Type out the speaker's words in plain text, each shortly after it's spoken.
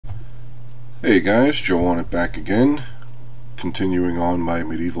Hey guys, Joe on it back again, continuing on my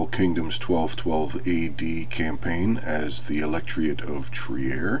Medieval Kingdoms 1212 AD campaign as the Electorate of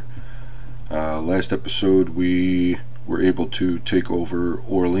Trier. Last episode we were able to take over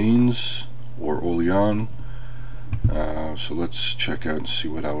Orleans, or Orleans, so let's check out and see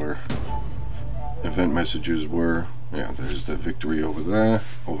what our event messages were. Yeah, there's the victory over there,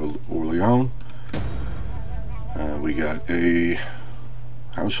 over Orleans. We got a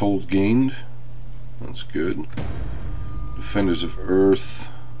household gained. That's good. Defenders of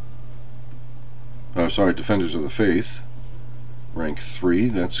Earth. Defenders of the Faith. Rank 3,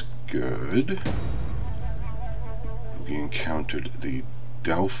 that's good. We encountered the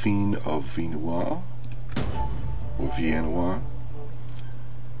Dauphine of Viennois. Or Viennois.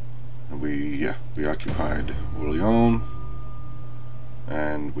 And we occupied Orleans.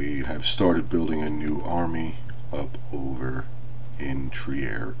 And we have started building a new army up over in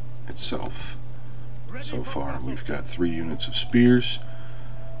Trier itself. So far, we've got 3 units of spears.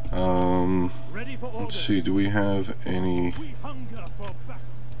 Let's see, do we have anybody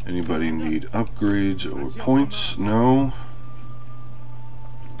need upgrades or points? No.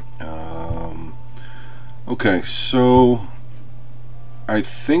 Okay, so I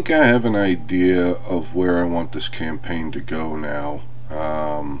think I have an idea of where I want this campaign to go now.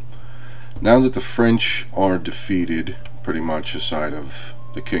 Now that the French are defeated, pretty much aside of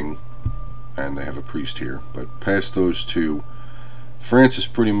the king, and they have a priest here, but past those two, France is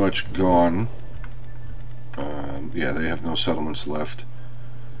pretty much gone. Yeah, they have no settlements left.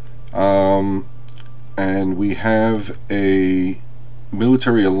 And we have a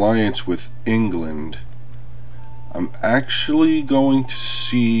military alliance with England. I'm actually going to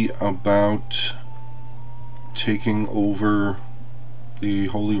see about taking over the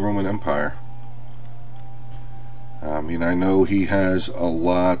Holy Roman Empire. I know he has a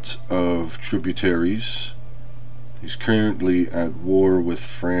lot of tributaries. He's currently at war with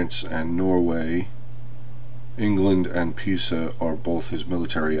France and Norway. England and Pisa are both his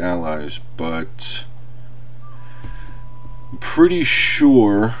military allies, but I'm pretty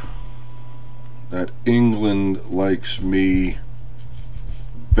sure that England likes me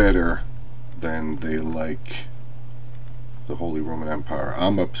better than they like the Holy Roman Empire.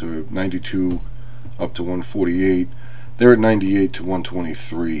 I'm up to 92 up to 148. They're at 98 to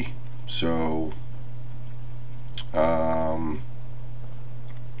 123. So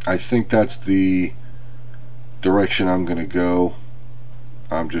I think that's the direction I'm going to go.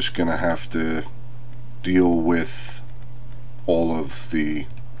 I'm just going to have to deal with all of the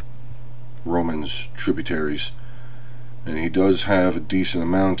Romans' tributaries. And he does have a decent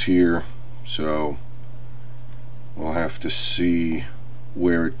amount here, so we'll have to see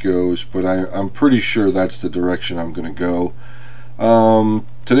where it goes, but I'm pretty sure that's the direction I'm going to go.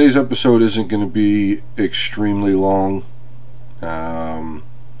 Today's episode isn't going to be extremely long, but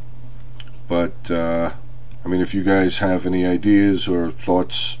if you guys have any ideas or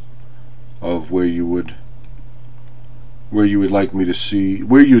thoughts of where you'd like to see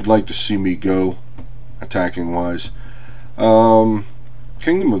me go, attacking wise.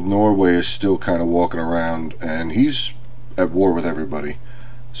 Kingdom of Norway is still kind of walking around, and he's at war with everybody,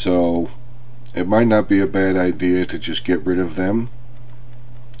 so it might not be a bad idea to just get rid of them.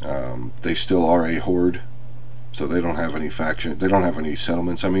 They still are a horde, so they don't have any faction, they don't have any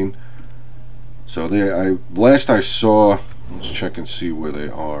settlements. So last I saw, let's check and see where they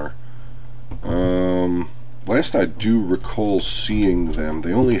are. Last I do recall seeing them,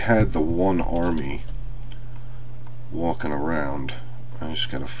 they only had the one army walking around. I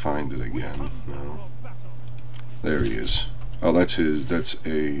just gotta find it again. No. There he is. Oh, that's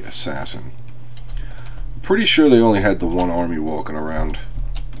a assassin. Pretty sure they only had the one army walking around.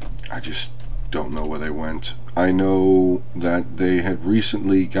 I just don't know where they went. I know that they had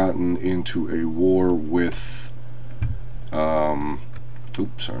recently gotten into a war with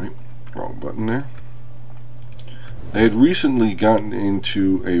oops, sorry, wrong button there. They had recently gotten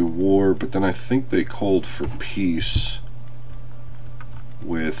into a war, but then I think they called for peace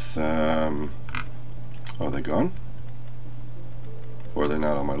with are they gone? Or are they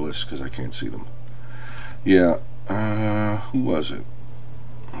not on my list because I can't see them? Yeah, who was it?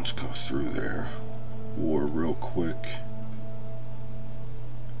 Let's go through their war real quick.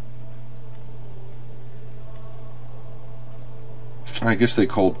 I guess they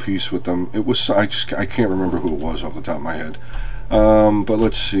called peace with them. It was I can't remember who it was off the top of my head. But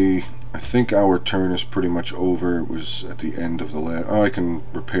let's see. I think our turn is pretty much over. It was at the end of the last. Oh, I can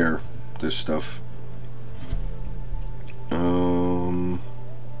repair this stuff.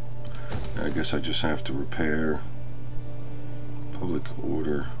 I guess I just have to repair public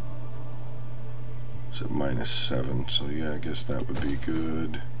order. It's at -7, so yeah, I guess that would be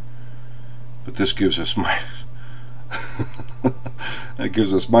good. But this gives us minus. That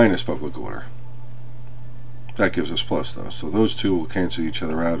gives us minus public order. That gives us plus, though. So those two will cancel each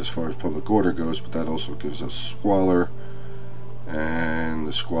other out as far as public order goes, but that also gives us squalor. And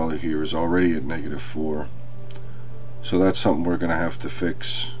the squalor here is already at -4. So that's something we're going to have to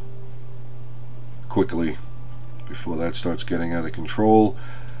fix quickly before that starts getting out of control.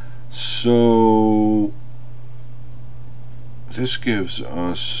 So this gives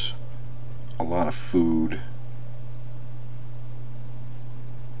us a lot of food.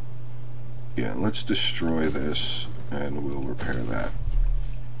 Yeah, let's destroy this and we'll repair that.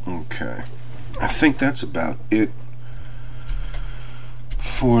 Okay. I think that's about it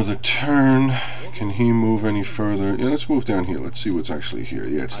for the turn. Can he move any further? Yeah, let's move down here. Let's see what's actually here.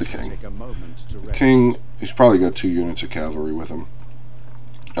 Yeah, it's the king. The king, he's probably got 2 units of cavalry with him.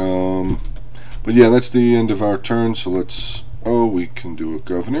 But yeah, that's the end of our turn. So let's... Oh, we can do a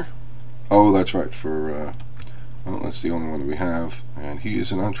governor. Oh, that's right. For well, that's the only one that we have, and he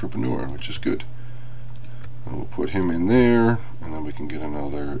is an entrepreneur, which is good. And we'll put him in there, and then we can get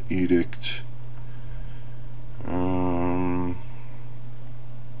another edict.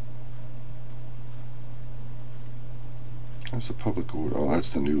 That's the public order. Oh, that's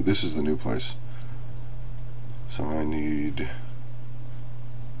the new. This is the new place. So I need.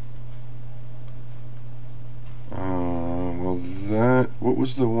 Well, that. What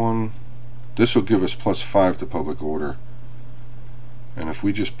was the one? This will give us +5 to public order. And if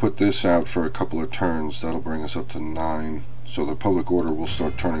we just put this out for a couple of turns, that'll bring us up to 9. So the public order will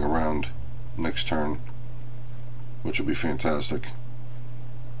start turning around next turn, which will be fantastic.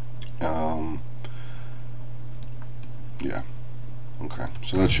 Yeah. Okay.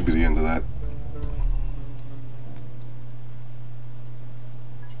 So that should be the end of that.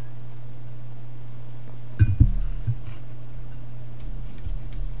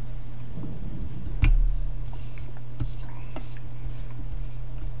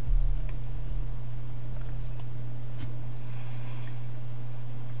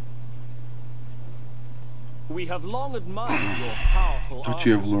 We have long admired your powerful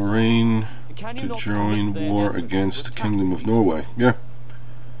Duchy of Lorraine to join war against the Kingdom of Norway. Yeah.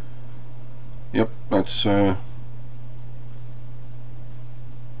 Yep, that's yep.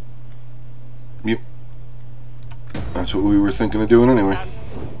 That's what we were thinking of doing anyway.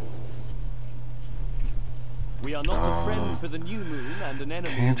 We are not a friend for the new moon and an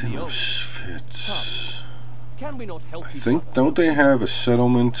enemy Canton in the of old. Svitz. Can we not help I each think, other? don't they have a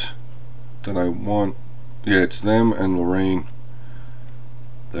settlement that I want? Yeah, it's them and Lorraine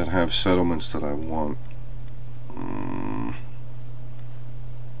that have settlements that I want.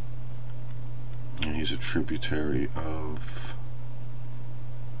 And he's a tributary of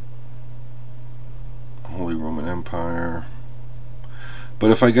Holy Roman Empire. But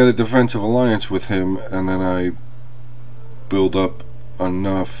if I get a defensive alliance with him and then I build up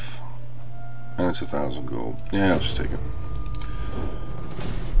enough, and it's 1,000 gold. Yeah, I'll just take it.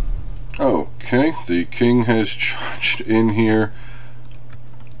 Okay, the king has charged in here.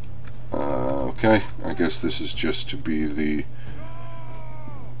 Okay, I guess this is just to be the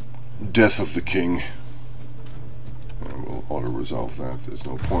death of the king. And we'll auto-resolve that. There's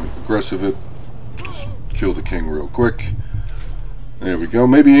no point. Aggressive it. Just kill the king real quick. There we go.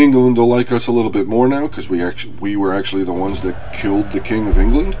 Maybe England will like us a little bit more now, because we were actually the ones that killed the King of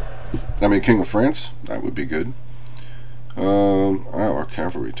England. I mean, King of France. That would be good. Our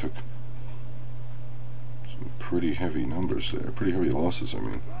cavalry took some pretty heavy numbers there. Pretty heavy losses, I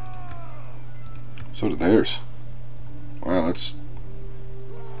mean. So did theirs. Wow, that's...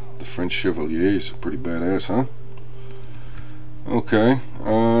 The French Chevaliers are pretty badass, huh? Okay.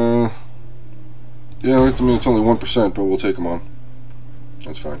 Yeah, I mean, it's only 1%, but we'll take them on.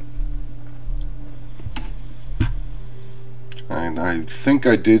 That's fine. And I think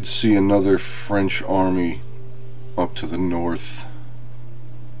I did see another French army up to the north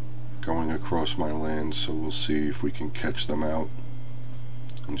going across my land, so we'll see if we can catch them out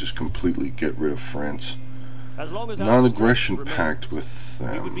and just completely get rid of France. As long as Non-aggression pact with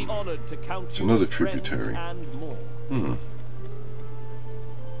them. we would be honored to count It's you another as friends tributary. and more.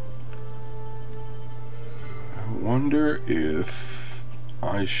 I wonder if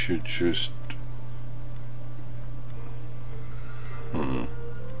I should just...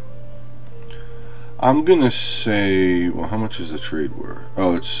 I'm gonna say... Well, how much is the trade war?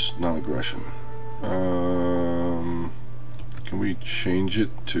 Oh, it's non-aggression. Can we change it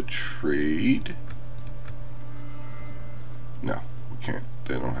to trade? No, we can't.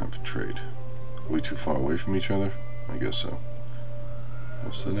 They don't have trade. Are we too far away from each other? I guess so.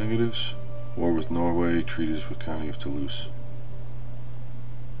 What's the negatives? War with Norway, treaties with County of Toulouse.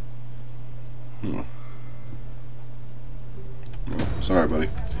 No, sorry, buddy.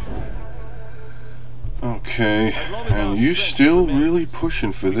 Okay, and you still really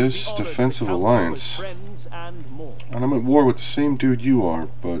pushing for this defensive alliance. And I'm at war with the same dude you are,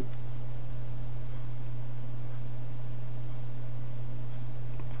 but...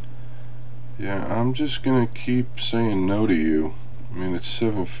 yeah, I'm just gonna keep saying no to you. I mean, it's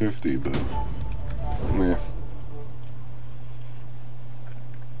 750, but... yeah.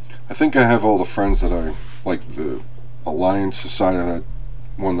 I think I have all the friends that I... like the alliance side of that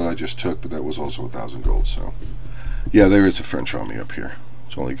one that I just took, but that was also 1,000 gold, so... yeah, there is a French army up here.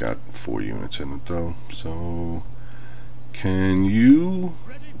 It's only got 4 units in it, though, so... can you...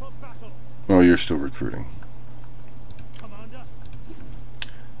 oh, you're still recruiting. Commander.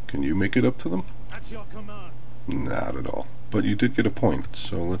 Can you make it up to them? At your command. Not at all. But you did get a point,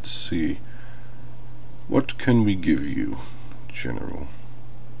 so let's see. What can we give you, General?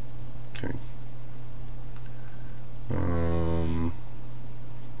 Okay.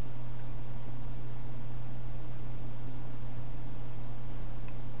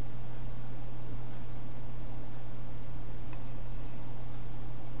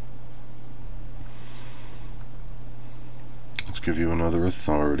 Let's give you another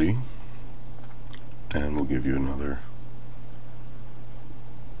authority, and we'll give you another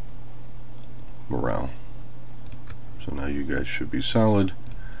morale. So now you guys should be solid.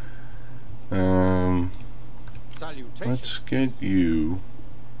 Let's get you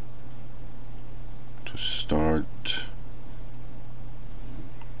to start.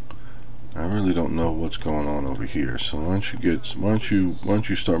 I really don't know what's going on over here, so why don't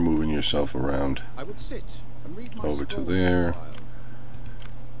you start moving yourself around over to there.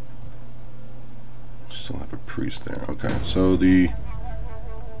 Still have a priest there. Okay, so the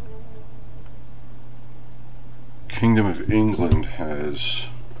Kingdom of England has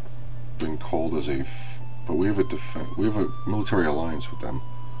been called as a but we have a military alliance with them.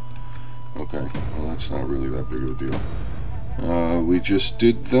 Okay, well that's not really that big of a deal. We just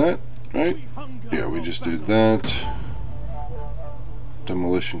did that, right? Yeah, we just did that.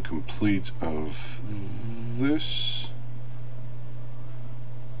 Demolition complete of this.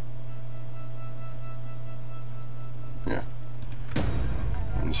 Yeah.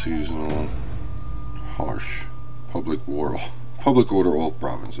 Unseasonal, harsh, public order all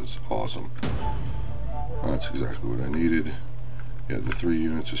provinces. Awesome. That's exactly what I needed. Yeah, the 3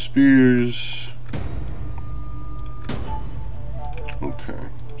 units of spears. Okay,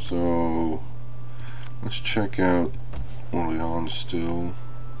 so let's check out Orleans still.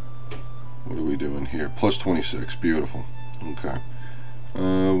 What are we doing here? Plus 26, beautiful. Okay.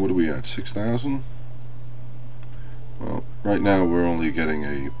 What are we at? 6,000? Well, right now we're only getting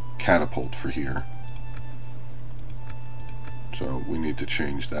a catapult for here. So we need to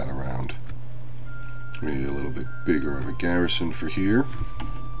change that around. We need a little bit bigger of a garrison for here.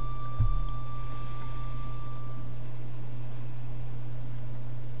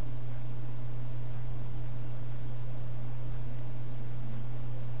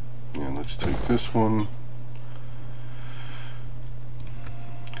 And let's take this one.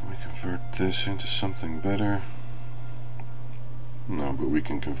 Can we convert this into something better? No, but we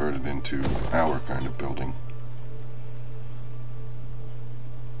can convert it into our kind of building.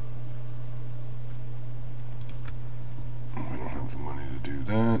 We don't have the money to do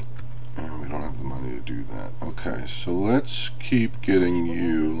that, and we don't have the money to do that. Okay, so let's keep getting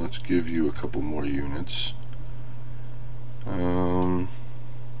you, let's give you a couple more units. Yeah,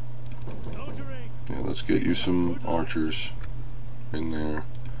 let's get you some archers in there.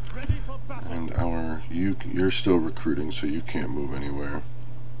 And you're still recruiting, so you can't move anywhere.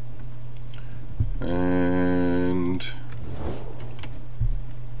 And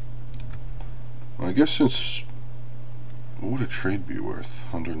well, I guess since what would a trade be worth?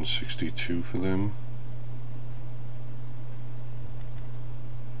 162 for them.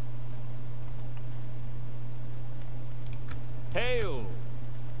 Hail!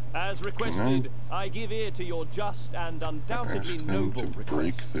 As requested, I give ear to your just and undoubtedly noble requests. To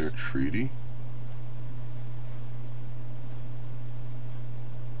break their treaty.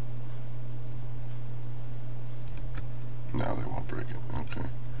 No, they won't break it. Okay.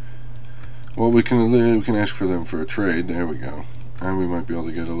 Well, we can ask for them for a trade. There we go, and we might be able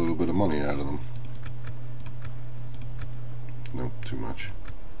to get a little bit of money out of them. Nope, too much.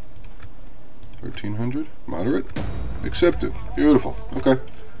 1,300, moderate, accepted. Beautiful. Okay,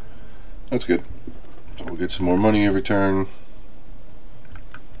 that's good. So we'll get some more money every turn.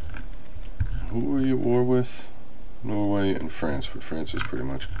 Who are you at war with? Norway and France, but France is pretty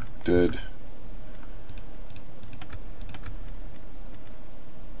much dead.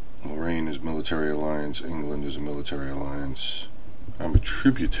 Lorraine is military alliance. England is a military alliance. I'm a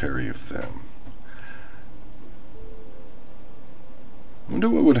tributary of them. I wonder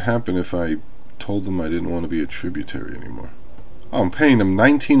what would happen if I told them I didn't want to be a tributary anymore. Oh, I'm paying them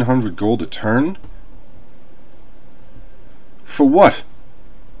 1,900 gold a turn? For what?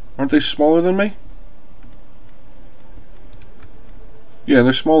 Aren't they smaller than me? Yeah,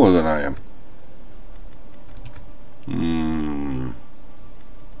 they're smaller than I am.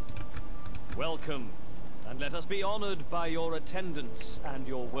 Welcome, and let us be honored by your attendance and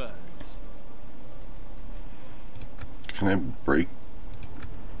your words. Can I break?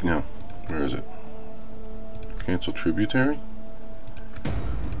 No. Where is it? Cancel tributary?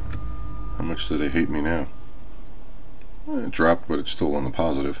 How much do they hate me now? It dropped, but it's still on the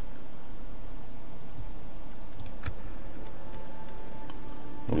positive.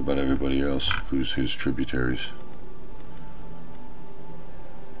 What about everybody else? Who's his tributaries?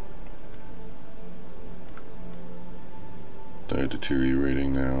 They're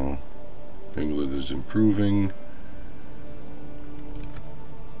deteriorating now. England is improving.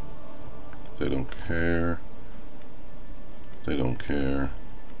 They don't care. They don't care.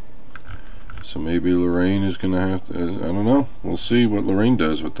 So maybe Lorraine is going to have to... I don't know. We'll see what Lorraine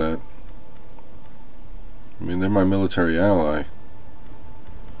does with that. I mean, they're my military ally.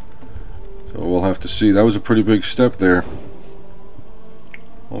 So we'll have to see. That was a pretty big step there.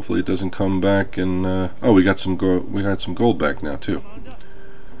 Hopefully it doesn't come back and... oh, we got some gold back now, too.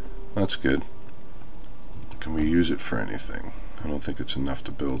 That's good. Can we use it for anything? I don't think it's enough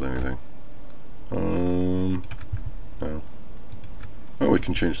to build anything. No. Oh, we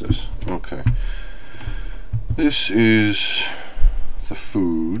can change this. Okay. This is the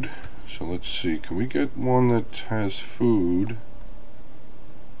food. So let's see. Can we get one that has food?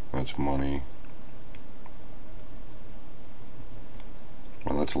 That's money.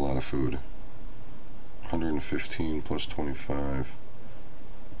 Well, that's a lot of food. 115 plus 25.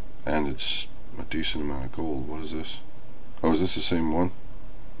 And it's a decent amount of gold. What is this? Oh, is this the same one?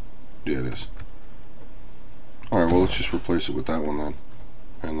 Yeah, it is. Alright, well, let's just replace it with that one then.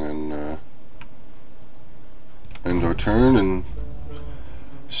 And then end our turn and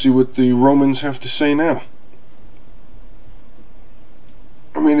see what the Romans have to say now.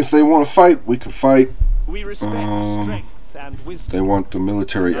 I mean, if they want to fight, we can fight. We respect strength and wisdom. They want the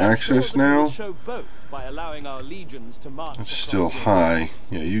military access now. Show both by allowing our legions to march. It's still high.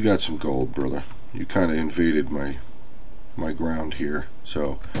 Yeah, you got some gold, brother. You kind of invaded my ground here.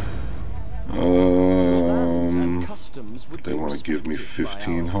 So, they want to give me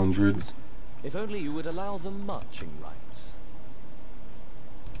 1,500. If only you would allow them marching rights.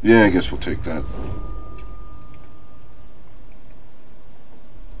 Yeah, I guess we'll take that.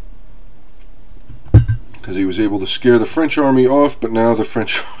 Because he was able to scare the French army off, but now the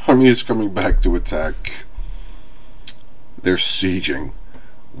French army is coming back to attack. They're sieging.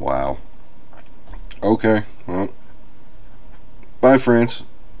 Wow. Okay, well. Bye, France.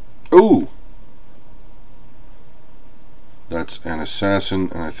 Ooh! That's an assassin,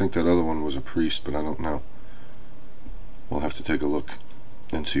 and I think that other one was a priest, but I don't know. We'll have to take a look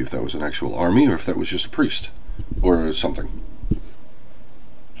and see if that was an actual army or if that was just a priest or something.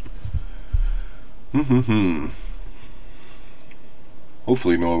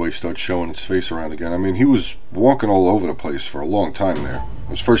 Hopefully Norway starts showing its face around again. I mean, he was walking all over the place for a long time there.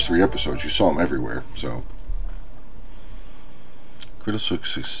 Those first 3 episodes, you saw him everywhere, so. Critical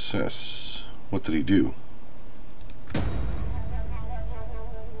success. What did he do?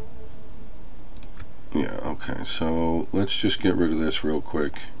 Yeah, okay, so let's just get rid of this real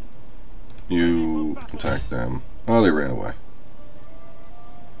quick. You attack them. Oh, they ran away.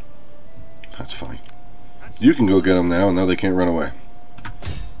 That's funny. You can go get them now, and now they can't run away.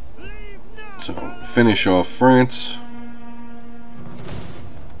 So, finish off France.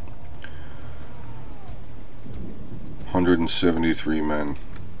 $173 men.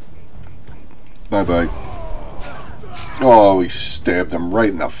 Bye-bye. Oh, he stabbed them right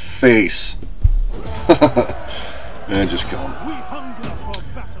in the face. And just kill him.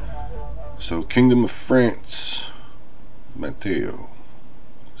 So, Kingdom of France. Matteo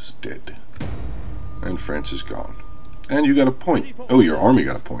is dead. And France is gone. And you got a point. Oh, your army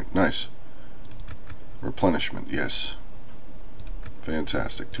got a point. Nice. Replenishment, yes.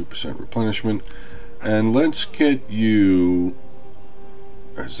 Fantastic. 2% replenishment. And let's get you...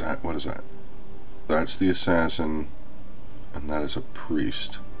 Is that... What is that? That's the assassin. And that is a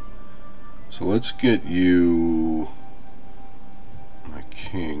priest. So let's get you... My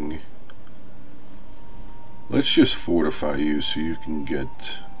king. Let's just fortify you so you can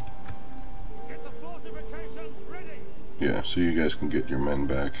get... Yeah, so you guys can get your men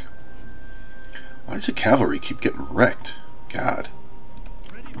back. Why does the cavalry keep getting wrecked? God.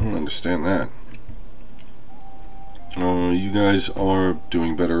 I don't understand that. You guys are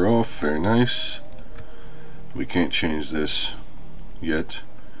doing better off. Very nice. We can't change this yet.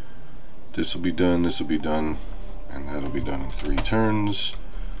 This will be done, this will be done, and that'll be done in 3 turns.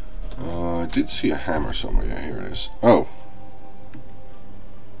 I did see a hammer somewhere. Yeah, here it is. Oh.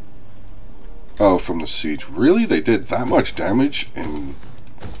 Oh, from the siege. Really? They did that much damage in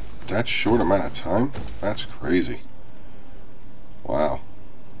that short amount of time? That's crazy. Wow.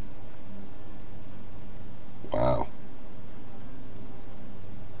 Wow.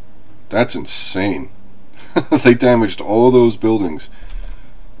 That's insane. They damaged all those buildings.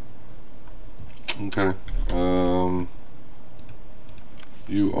 Okay.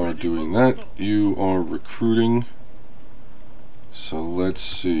 You are doing that. You are recruiting. So let's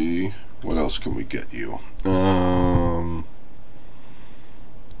see. What else can we get you?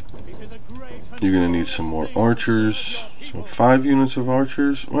 You're gonna need some more archers. So 5 units of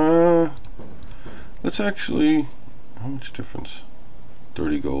archers. Let's actually. How much difference?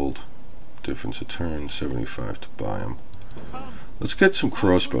 30 gold. Difference a turn. 75 to buy them. Let's get some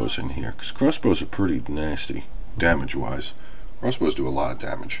crossbows in here, because crossbows are pretty nasty, damage-wise. Crossbows do a lot of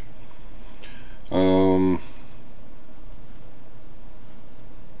damage. Why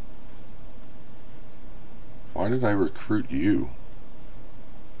did I recruit you?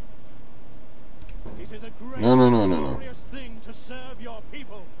 No.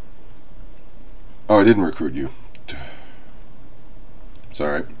 Oh, I didn't recruit you. It's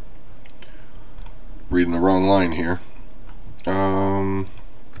alright. Reading the wrong line here.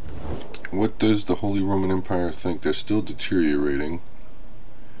 What does the Holy Roman Empire think? They're still deteriorating.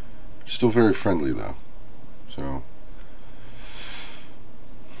 Still very friendly, though. So,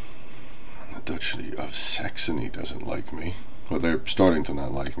 the Duchy of Saxony doesn't like me. Well, they're starting to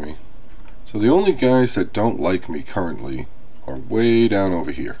not like me. So the only guys that don't like me currently are way down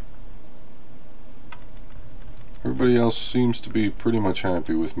over here. Everybody else seems to be pretty much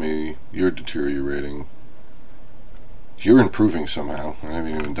happy with me. You're deteriorating. You're improving somehow. I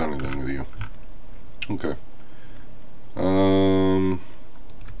haven't even done anything with you. Okay.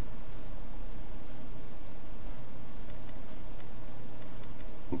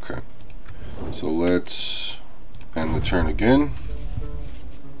 Okay. So let's end the turn again.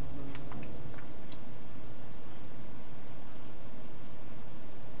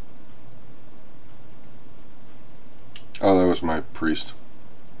 Oh, that was my priest.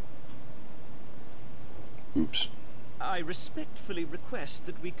 Oops. I respectfully request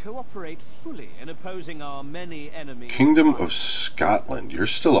that we cooperate fully in opposing our many enemies. Kingdom of Scotland, you're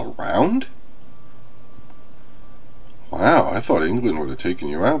still around? Wow, I thought England would have taken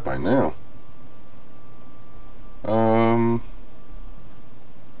you out by now. Well,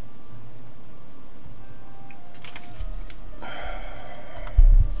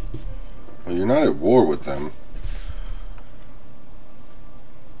 you're not at war with them.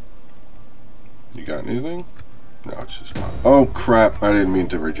 You got anything? No, it's just not. Oh crap, I didn't mean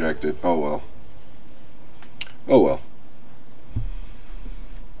to reject it. Oh well. Oh well.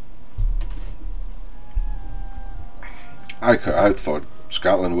 I thought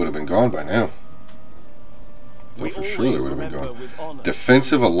Scotland would have been gone by now. No, for sure they would have been gone.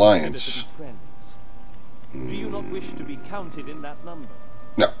 Defensive alliance. Do you not wish to be counted in that number?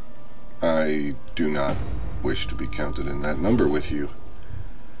 No. I do not wish to be counted in that number with you.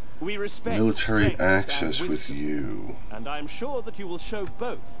 We respect military access with you. And I'm sure that you will show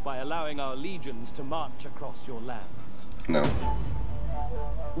both by allowing our legions to march across your lands. No.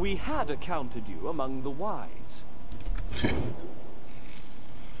 We had accounted you among the wise.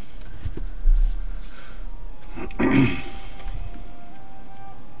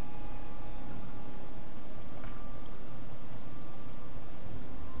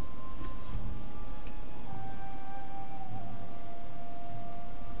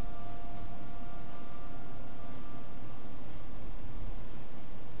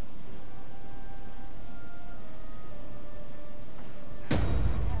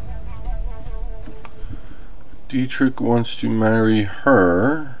 Dietrich wants to marry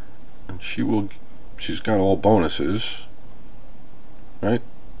her, and she's got all bonuses, right?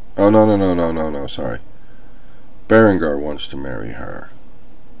 Oh, no, sorry. Berengar wants to marry her.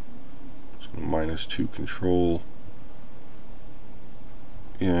 So -2 control.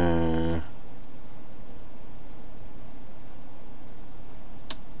 Yeah.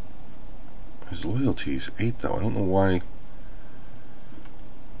 His loyalty is 8, though. I don't know why.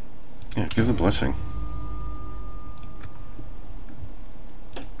 Yeah, give the blessing.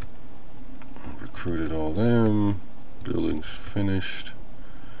 Recruited all them. Buildings finished.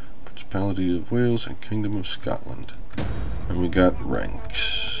 Puts Principality of Wales, and Kingdom of Scotland. And we got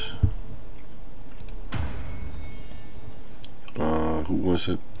ranks. Who was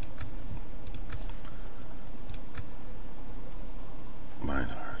it?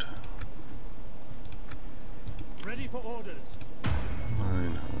 Meinhard. Ready for orders.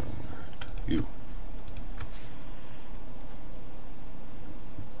 Meinhard. You.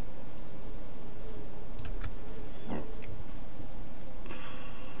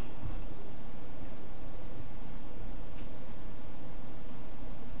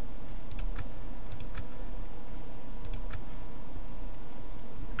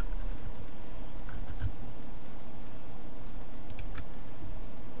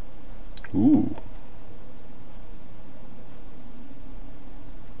 Ooh.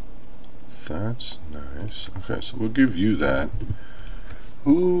 That's nice. Okay, so we'll give you that.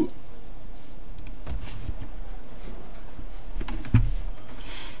 Who...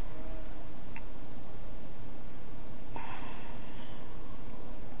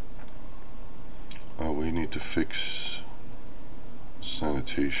 Oh, we need to fix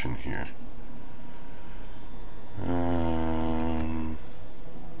sanitation here.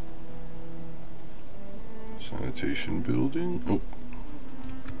 Sanitation building. Oh.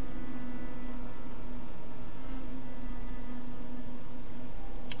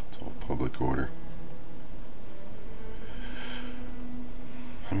 It's all public order.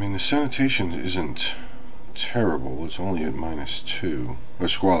 I mean, the sanitation isn't terrible. It's only at -2. Or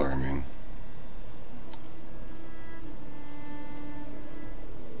squalor, I mean.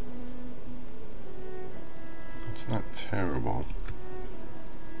 It's not terrible.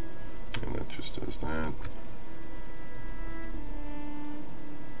 And that just does that.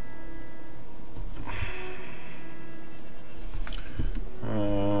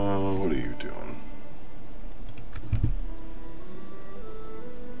 What are you doing?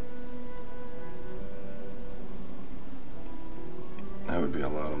 That would be a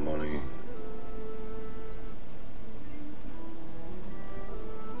lot of money.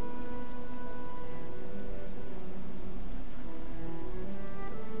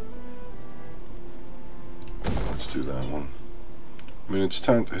 Let's do that one. I mean,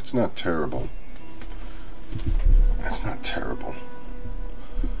 it's not terrible. It's not terrible.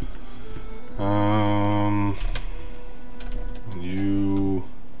 You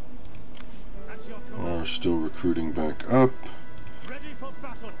are still recruiting back up.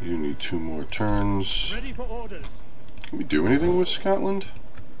 You need 2 more turns. Ready for orders. Can we do anything with Scotland?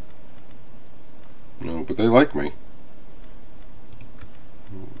 No, but they like me.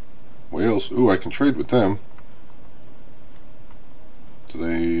 Wales. Ooh, I can trade with them. Do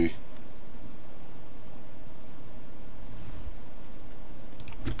they...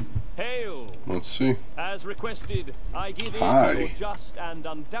 Hail. Let's see. As requested, I give in Hi. to your just and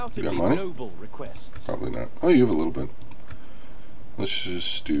undoubtedly money? noble requests. Probably not. Oh, you have a little bit. Let's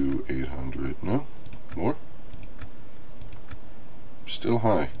just do 800. No? More? Still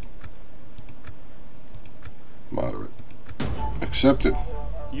high. Moderate. Accepted.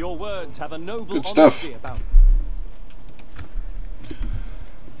 Your words have a noble Good honesty stuff. about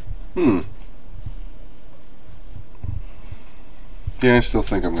Yeah, I still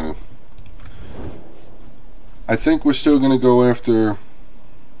think I'm gonna... I think we're still gonna go after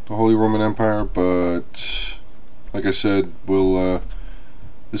the Holy Roman Empire, but like I said, we'll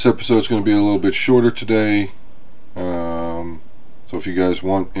this episode's gonna be a little bit shorter today. So if you guys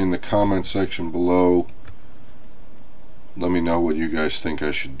want, in the comment section below, let me know what you guys think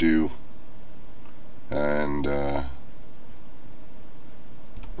I should do. And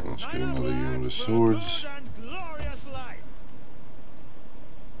let's get another unit of swords.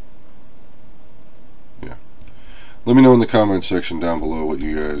 Yeah. Let me know in the comment section down below what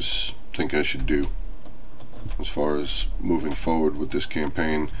you guys think I should do as far as moving forward with this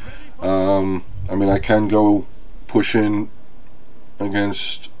campaign. I mean, I can go push in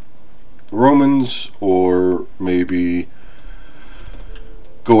against the Romans, or maybe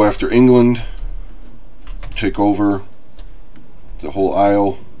go after England, take over the whole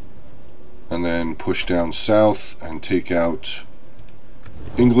Isle, and then push down south and take out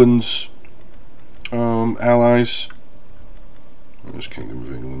England's allies. There's Kingdom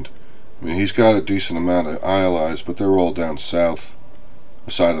of England. I mean, he's got a decent amount of allies, but they're all down south,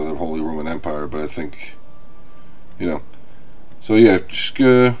 the side of the Holy Roman Empire. But I think, you know, so yeah, just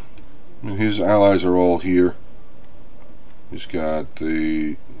I mean, his allies are all here. He's got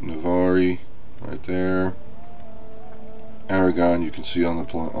the Navarre right there. Aragon, you can see on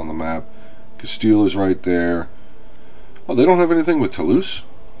the map. Castile is right there. Oh, they don't have anything with Toulouse?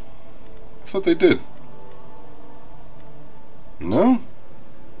 I thought they did. No?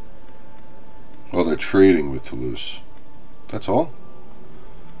 Oh, they're trading with Toulouse. That's all?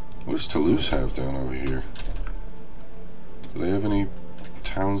 What does Toulouse have down over here? Do they have any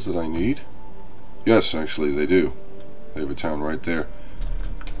towns that I need? Yes, actually they do. They have a town right there.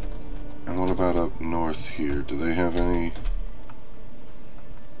 And what about up north here? Do they have any?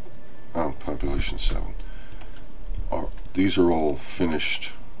 Oh, population 7. These are all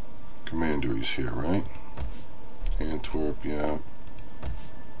finished commanderies here, right? Antwerp, yeah.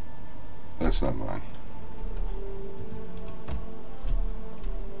 That's not mine.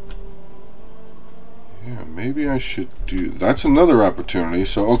 Yeah, maybe I should do... That's another opportunity.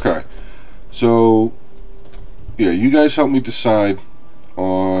 So, okay. So, yeah, you guys help me decide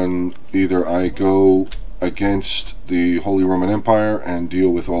on either I go against the Holy Roman Empire and deal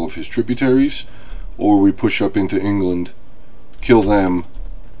with all of his tributaries, or we push up into England, kill them,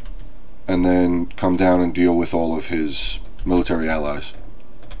 and then come down and deal with all of his military allies.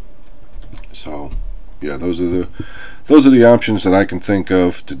 So, yeah, those are the options that I can think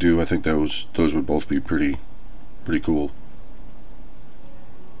of to do. I think those would both be pretty cool.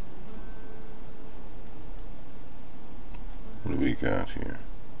 What do we got here?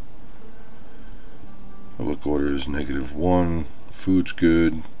 Public order is -1. Food's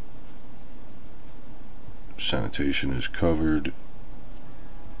good. Sanitation is covered.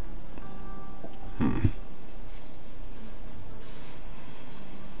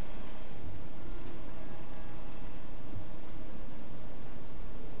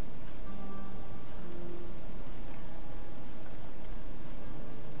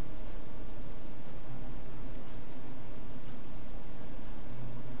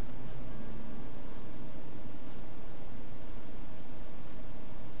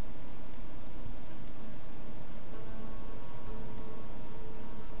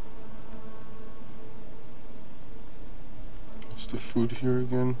 The food here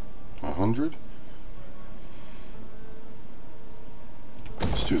again? 100?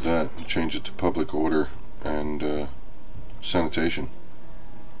 Let's do that and change it to public order and sanitation.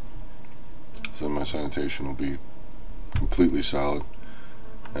 So my sanitation will be completely solid.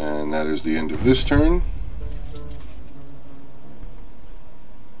 And that is the end of this turn.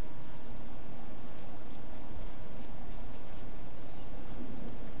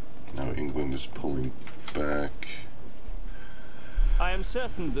 Now England is pulling back. I am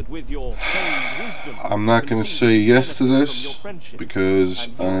certain that with your feigned wisdom, I'm not going to say yes to this because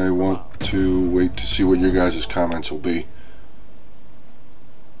I want to wait to see what your guys' comments will be.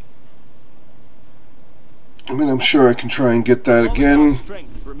 I mean, I'm sure I can try and get that again,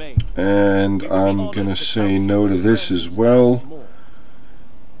 and I'm going to say no to this as well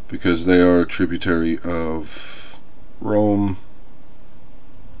because they are a tributary of Rome.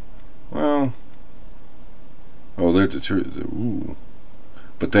 Well, oh, they're ooh.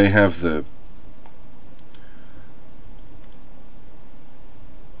 But they have the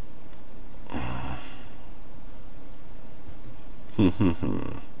I'm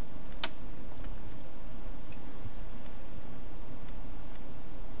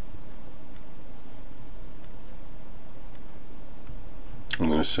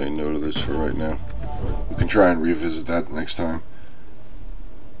going to say no to this for right now. We can try and revisit that next time.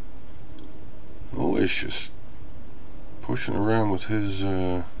 Oh, it's just pushing around with his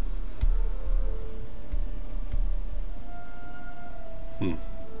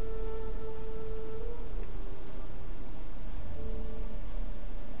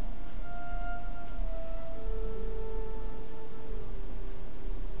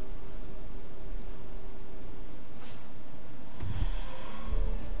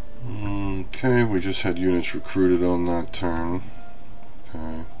Okay, we just had units recruited on that turn.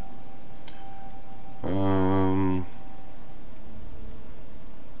 Okay.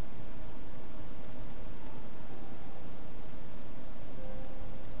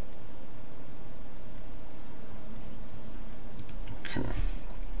 Okay.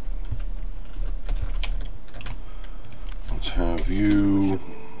 Let's have you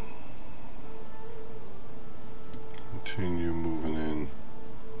continue moving in.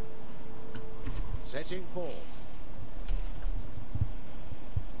 Setting forth.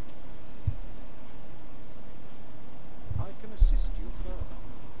 I can assist you further.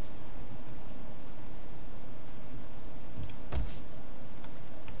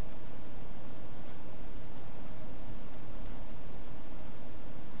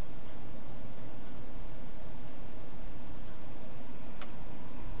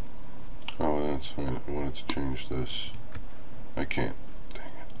 Oh, that's right. I wanted to change this. I can't. Dang it.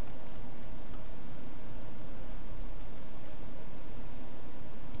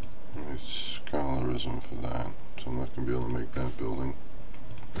 Scholarism for that, so I'm not going to be able to make that building.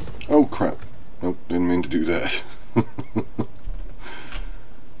 Oh crap. Nope, didn't mean to do that.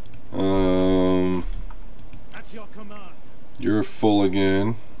 At your command. You're full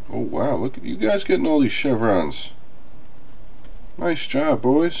again. Oh wow, look at you guys getting all these chevrons. Nice job,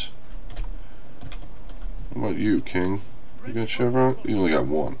 boys. What about you, King? You got chevron? You only got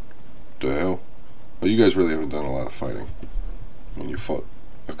one. The hell? Well, you guys really haven't done a lot of fighting. I mean, you fought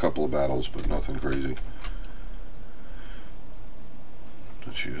a couple of battles, but nothing crazy.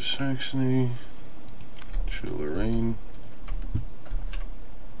 Duchy of Saxony. Duchy of Lorraine.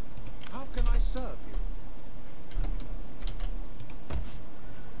 How can I serve you?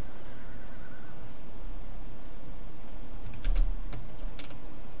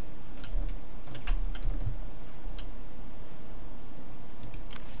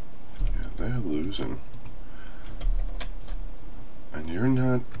 Yeah, they're losing. And you're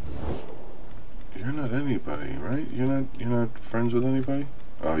not anybody, right? You're not friends with anybody?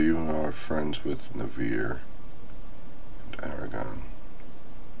 Oh, you are friends with Navarre and Aragon.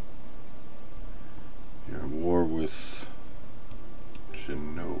 You're at war with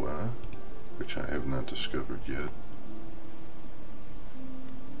Genoa, which I have not discovered yet.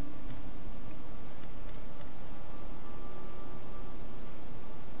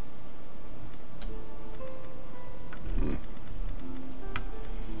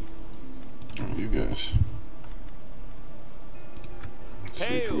 Oh, you guys. Let's see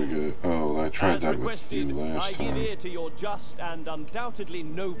if we get it. Oh, I tried As that requested, with you last I give time. ear to your just and undoubtedly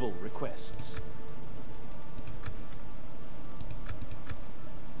noble requests.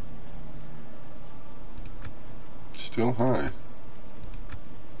 Still high.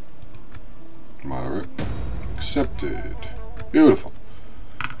 Moderate. Accepted. Beautiful.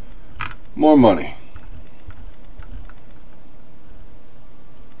 More money.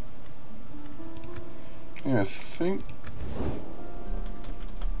 Yeah, I think...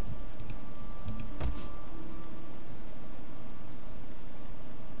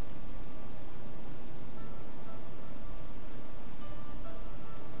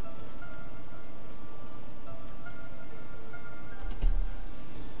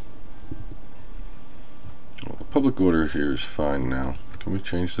 Well, the public order here is fine now. Can we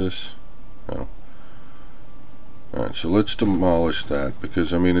change this? No. Alright, so let's demolish that,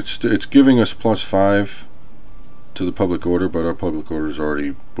 because I mean it's giving us +5 to the public order, but our public orders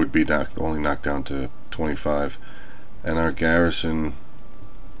already would be only knocked down to 25, and our garrison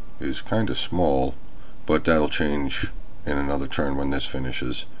is kind of small, but that'll change in another turn when this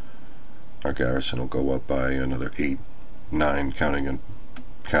finishes. Our garrison will go up by another 8, 9, counting a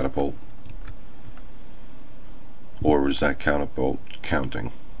catapult. Or is that catapult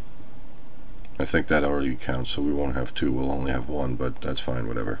counting? I think that already counts, so we won't have 2, we'll only have 1, but that's fine,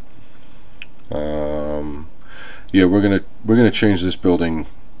 whatever. Yeah, we're gonna change this building,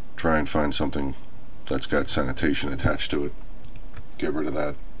 try and find something that's got sanitation attached to it. Get rid of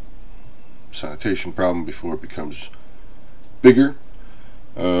that sanitation problem before it becomes bigger.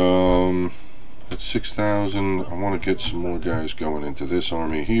 At 6,000, I want to get some more guys going into this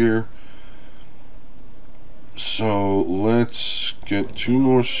army here. So let's get 2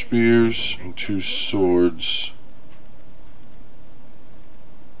 more spears and 2 swords.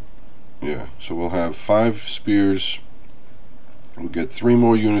 Yeah, so we'll have 5 spears. We'll get 3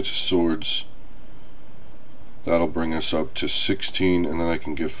 more units of swords. That'll bring us up to 16, and then I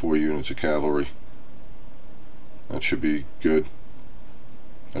can get 4 units of cavalry. That should be good.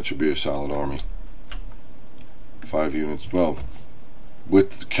 That should be a solid army. 5 units, well,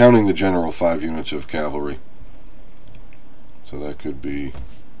 with counting the general, 5 units of cavalry. So that could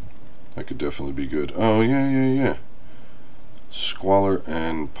definitely be good. Oh yeah. Squalor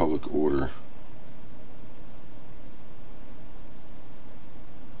and public order.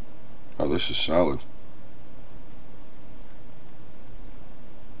 Oh, this is solid.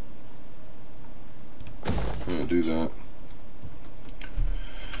 Yeah, do that.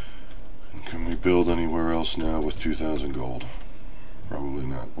 And can we build anywhere else now with 2,000 gold? Probably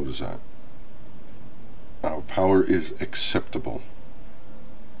not. What is that? Our power is acceptable.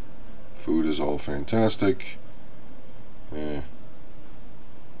 Food is all fantastic. Yeah.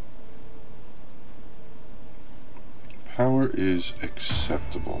 Power is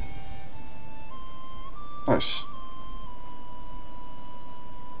acceptable. Nice.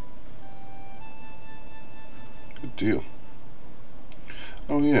 Good deal.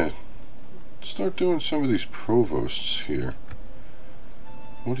 Oh yeah. Start doing some of these provosts here.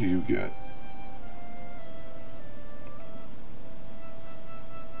 What do you get?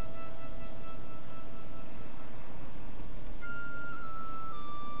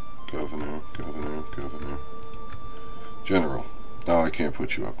 Governor. General. No, I can't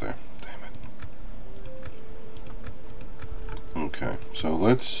put you up there. Damn it. Okay, so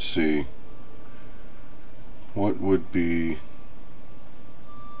let's see what would be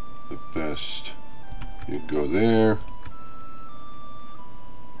the best. You go there.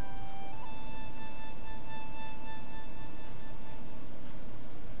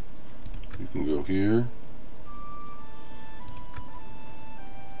 You can go here.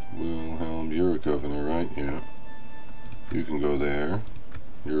 Wilhelm, you're a governor, right? Yeah. You can go there.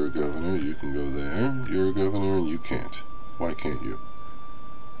 You're a governor. You can go there. You're a governor, and you can't. Why can't you?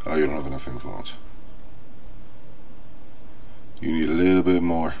 Oh, you don't have enough influence. You need a little bit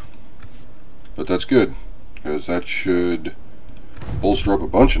more. But that's good, because that should bolster up a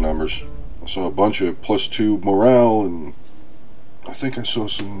bunch of numbers. I saw a bunch of +2 morale, and I think I saw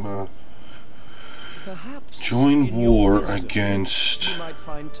some join war against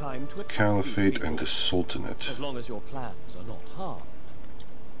Caliphate and the Sultanate. As long as your plans are not hard.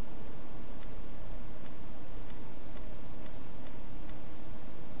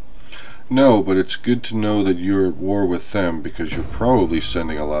 No, but it's good to know that you're at war with them, because you're probably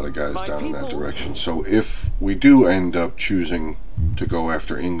sending a lot of guys down in that direction. So if we do end up choosing to go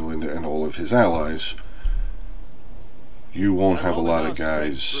after England and all of his allies, you won't have a lot of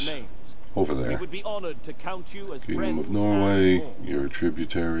guys over there. We would be honored to count you as Kingdom of friends Norway, you're a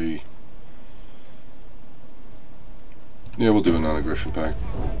tributary. Yeah, we'll do a non-aggression pact.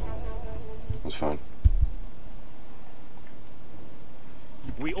 That's fine.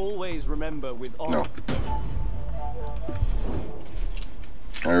 We always remember with honor. No.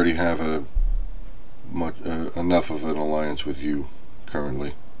 I already have enough of an alliance with you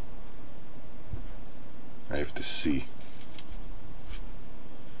currently. I have to see.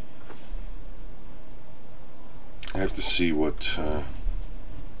 I have to see what I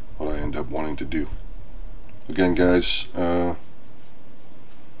end up wanting to do. Again, guys,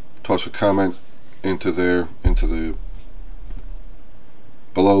 toss a comment into the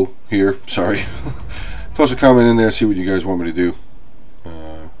below here. Sorry, toss a comment in there. See what you guys want me to do.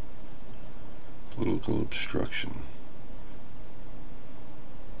 Political obstruction.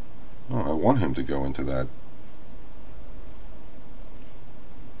 Oh, I want him to go into that.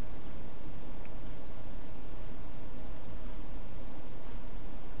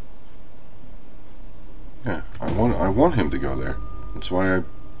 Yeah, I want him to go there. That's why I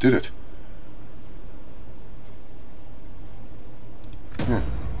did it. Yeah.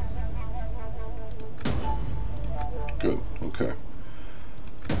 Good. Okay.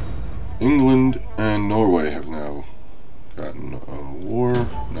 England and Norway have now gotten a war,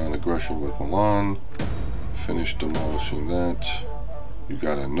 non-aggression with Milan. Finished demolishing that. You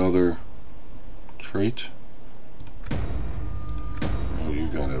got another trait. Oh, you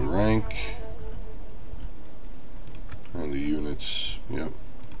got a rank. And the units, yep.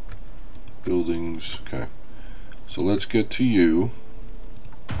 Buildings, okay. So let's get to you.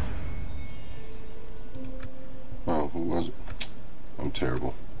 Oh, who was it? I'm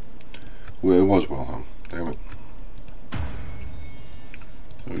terrible. Well, it was Wilhelm. Damn it.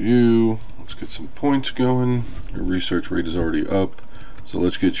 So you, let's get some points going. Your research rate is already up. So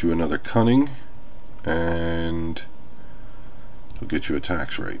let's get you another cunning. And we'll get you a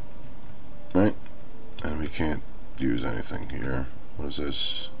tax rate. Right? And we can't use anything here. What is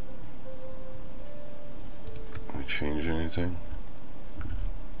this? Can we change anything?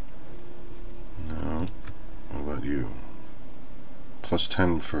 No. What about you?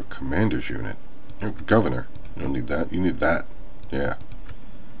 +10 for commander's unit. You're governor. You don't need that. You need that. Yeah.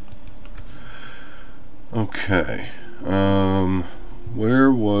 Okay.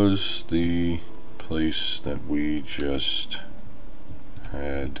 Where was the place that we just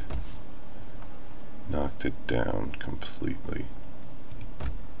had knocked it down completely?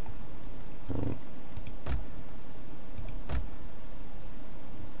 Oh.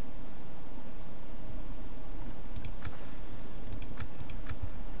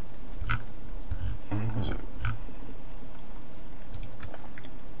 Where was it?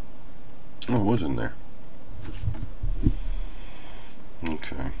 Oh, it was in there.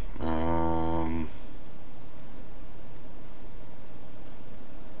 Okay.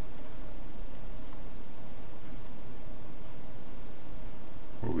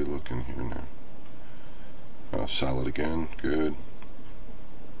 Where are we looking here now? Oh, solid again. Good.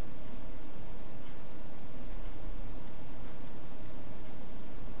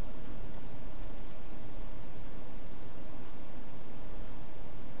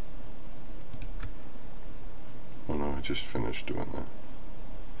 Oh no, I just finished doing that.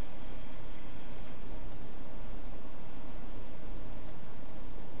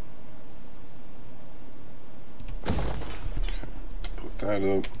 That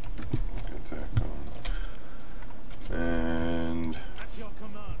up, get that going, and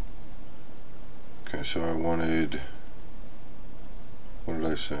Okay, so I wanted, what did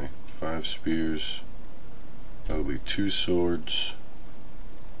I say? 5 spears. That'll be 2 swords.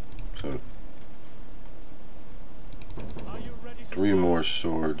 So 3 more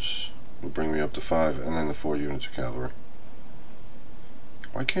swords will bring me up to 5, and then the 4 units of cavalry.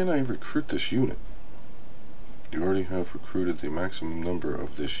 Why can't I recruit this unit? You already have recruited the maximum number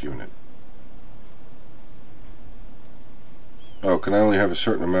of this unit. Oh, can I only have a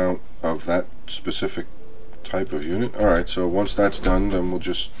certain amount of that specific type of unit? Alright, so once that's done, then we'll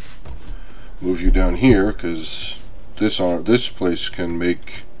just move you down here, because this place can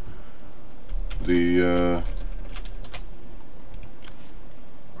make the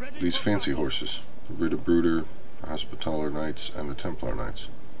these fancy horses. The Ritter Bruder, the Hospitaller Knights, and the Templar Knights.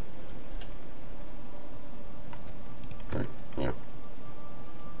 Right, yeah.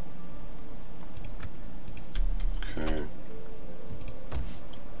 Okay.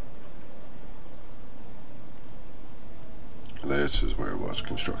 This is where it was,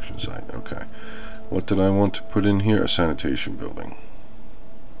 construction site. Okay. What did I want to put in here? A sanitation building.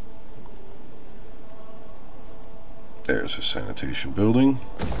 There's a sanitation building.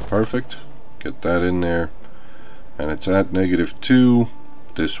 Perfect. Get that in there. And it's at -2.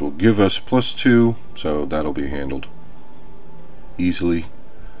 This will give us +2, so that'll be handled easily.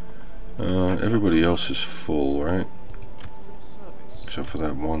 Everybody else is full, right? Except for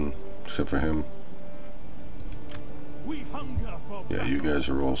that one. Except for him. Yeah, you guys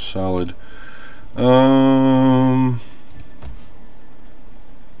are all solid.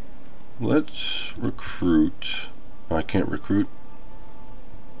 Let's recruit. I can't recruit.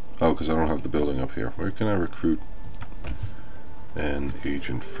 Oh, because I don't have the building up here. Where can I recruit an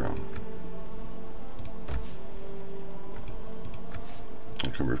agent from? I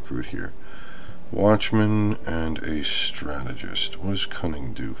can recruit here. Watchman and a strategist. What does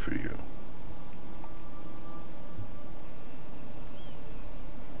cunning do for you?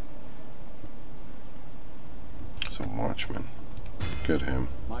 So watchman. Get him.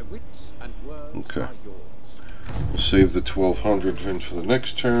 My wits and words Okay. are yours. We'll save the 1200 Vince for the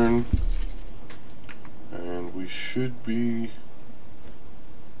next turn. And we should be...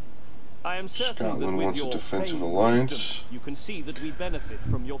 I am certain Scotland that with wants a your defensive famed alliance. wisdom, you can see that we benefit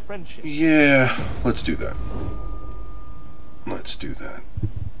from your friendship. Yeah, let's do that. Let's do that.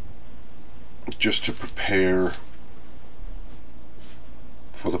 Just to prepare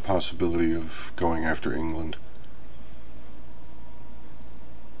for the possibility of going after England.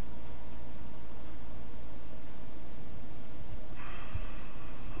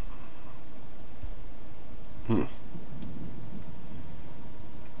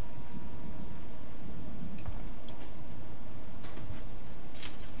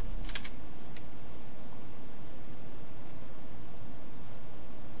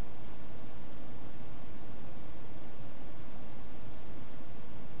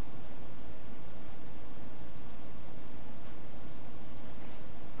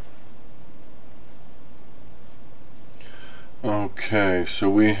 Okay, so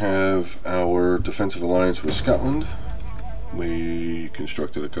we have our defensive alliance with Scotland. We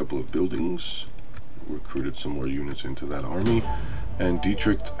constructed a couple of buildings, recruited some more units into that army, and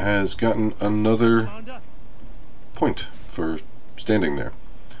Dietrich has gotten another point for standing there.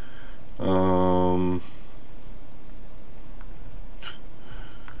 Harsh,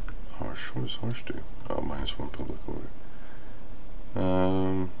 what does Harsh do? Oh, -1 public order.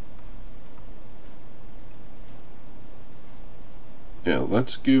 Yeah,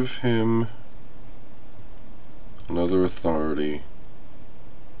 let's give him another authority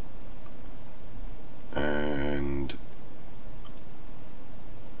and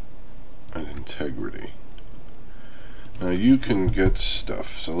an integrity. Now you can get stuff,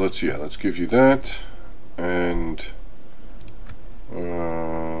 so let's give you that, and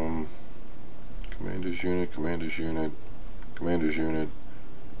commander's unit, commander's unit, commander's unit.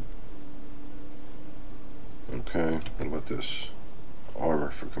 Okay, what about this?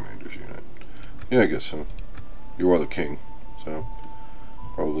 Armor for commander's unit. Yeah, I guess so. You are the king, so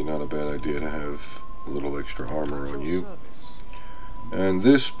probably not a bad idea to have a little extra armor on you. And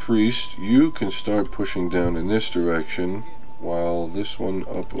this priest, you can start pushing down in this direction, while this one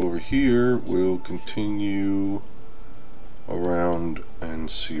up over here will continue around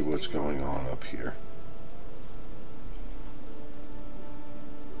and see what's going on up here.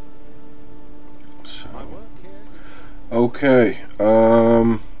 So, okay,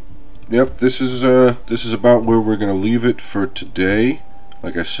 yep, this is about where we're gonna leave it for today.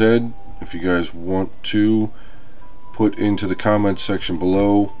 Like I said, if you guys want to put into the comments section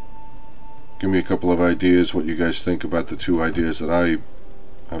below, give me a couple of ideas, what you guys think about the 2 ideas that I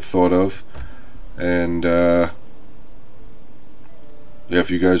have thought of, And yeah, if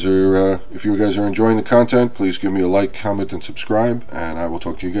you guys are enjoying the content, please give me a like, comment, and subscribe, and I will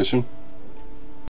talk to you guys soon.